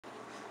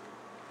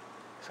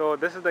So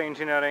this is the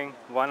engineering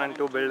 1 and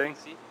 2 building.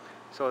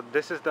 So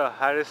this is the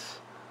Harris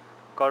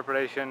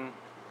Corporation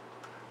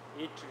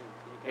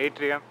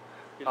atrium.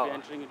 You'll be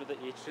entering into the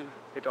atrium.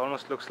 It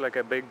almost looks like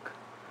a big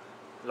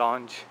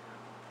lounge.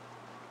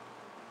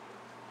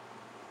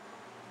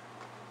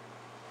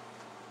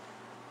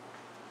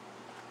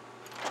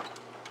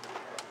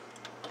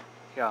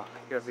 Yeah,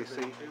 here we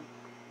see.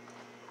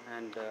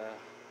 And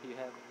you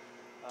have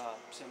a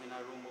seminar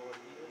room over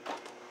here.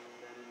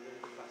 Then there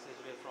is a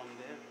passageway from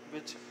there,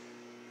 which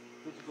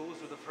goes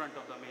to the front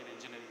of the main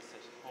engineering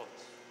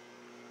halls.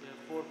 There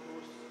are 4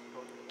 floors.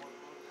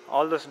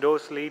 All those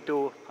doors lead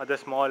to other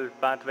small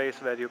pathways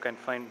where you can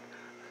find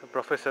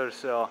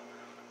professors'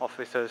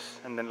 offices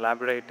and then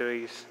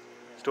laboratories,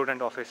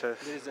 student offices.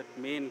 There is a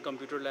main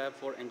computer lab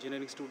for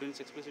engineering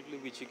students explicitly,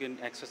 which you can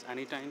access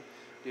anytime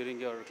during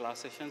your class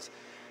sessions,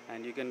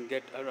 and you can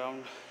get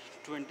around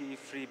 20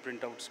 free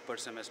printouts per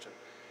semester.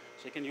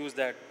 So you can use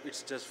that.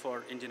 It's just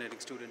for engineering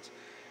students.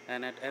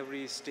 And at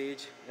every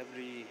stage,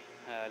 every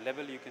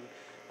level, you can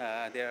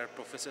there are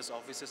professors'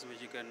 offices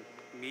which you can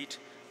meet,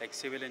 like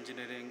civil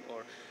engineering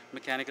or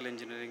mechanical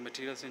engineering,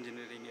 materials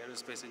engineering,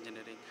 aerospace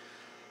engineering.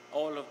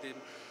 All of them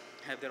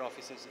have their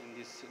offices in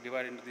this,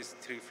 divided into these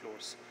 3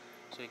 floors.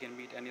 So you can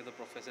meet any of the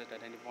professors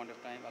at any point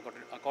of time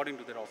according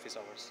to their office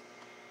hours.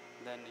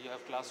 Then you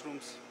have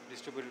classrooms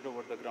distributed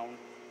over the ground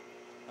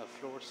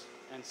floors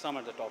and some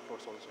at the top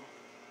floors also.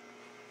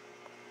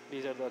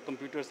 These are the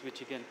computers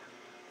which you can...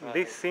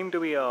 These seem to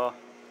be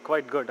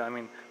quite good. I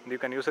mean, you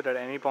can use it at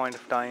any point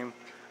of time.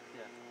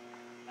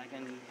 Yeah, I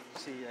can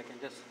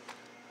just...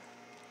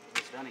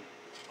 It's running.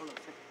 Hold on a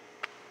second.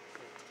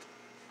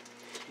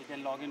 You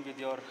can log in with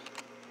your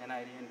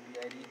NID and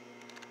PID.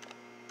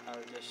 I'll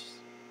just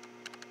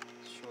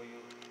show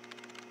you.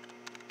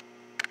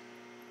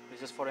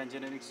 This is for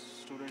engineering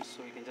students,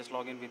 so you can just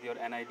log in with your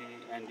NID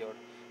and your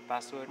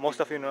password. Most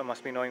of you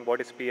must be knowing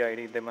what is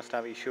PID. They must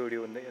have issued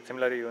you.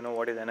 Similarly, you know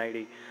what is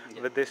NID.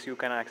 Yeah. With this, you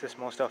can access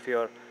most of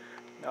your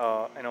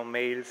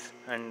mails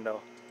and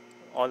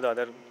all the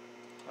other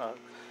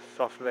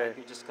software like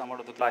you just come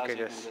out of the class, packages.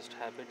 You can just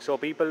have it. So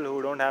people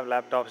who don't have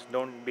laptops,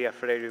 don't be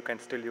afraid. You can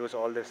still use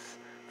all this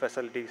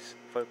facilities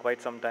for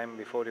quite some time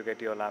before you get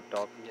your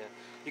laptop. Yeah,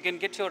 you can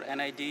get your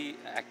NID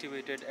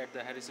activated at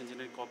the Harris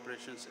Engineering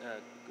Corporation's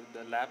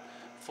the lab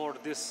for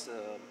this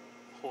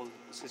whole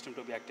system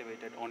to be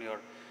activated on your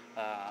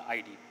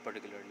ID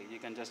particularly. You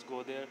can just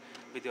go there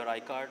with your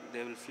iCard.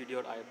 They will feed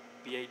your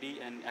PID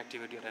and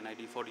activate your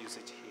NID for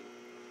usage here.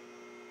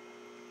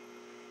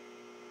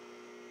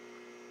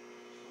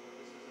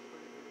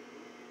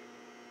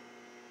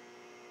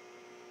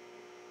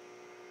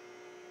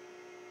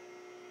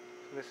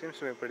 This seems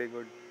to be a pretty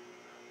good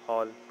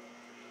hall.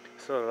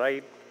 So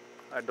right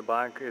at the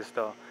back is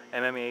the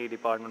MMA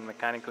department,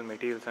 Mechanical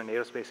Materials and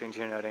Aerospace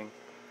Engineering.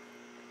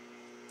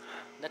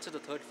 That's at the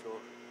 3rd floor.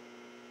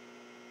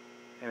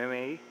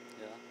 MMA?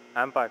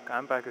 Yeah.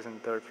 AMPAC is in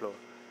the 3rd floor.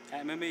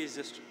 MMA is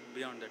just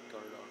beyond that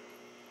corridor.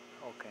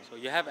 Okay. So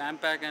you have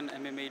AMPAC and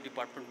MMA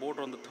department both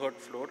on the 3rd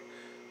floor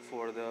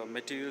for the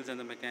materials and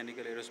the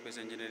mechanical aerospace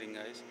engineering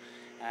guys.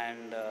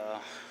 And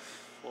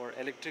for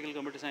electrical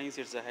computer science,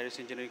 it's the Harris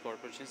Engineering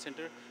Corporation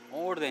Center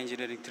or the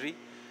Engineering 3.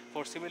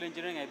 For civil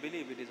engineering, I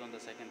believe it is on the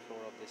 2nd floor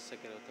of this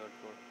 2nd or 3rd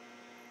floor.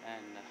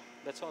 And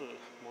that's all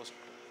most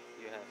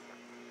you have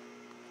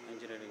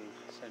engineering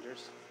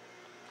centers.